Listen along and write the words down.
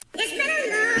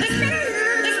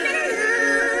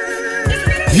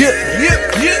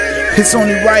It's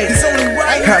only right.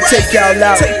 I take y'all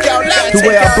out the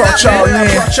way I brought y'all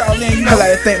in. I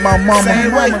like to thank my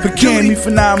mama for carrying me for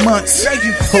 9 months.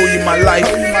 Holding my life.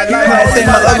 I like to thank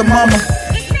my other mama,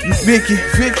 Vicky,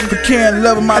 for carrying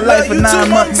love of my life for 9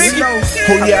 months.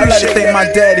 Oh yeah, I like to thank my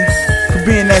daddy for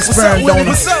being that sperm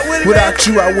donor. Without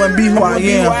you, I wouldn't be who I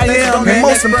am. And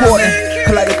most important,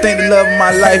 I like to thank the love of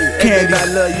my life, Candy,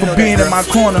 for being in my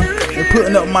corner and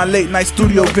putting up my late night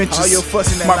studio ventures.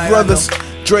 My brothers,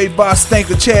 Dre, Boss,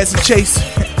 Stanker, Chaz, and Chase.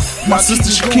 My sister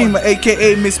Shakima,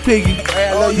 aka Miss Piggy.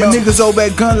 My niggas over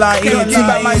at Gunline ENT.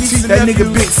 That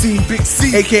nigga Big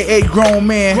C, aka Grown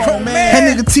Man. That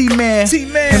nigga T-Man.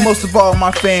 And most of all,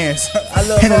 my fans.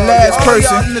 And the last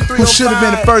person who should have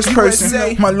been the first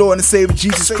person, my Lord and Savior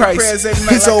Jesus Christ.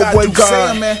 His old boy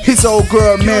God, his old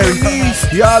girl Mary.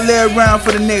 Y'all lay around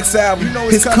for the next album.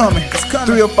 It's coming.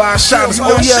 3 or 5 shots.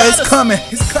 Oh yeah, it's coming.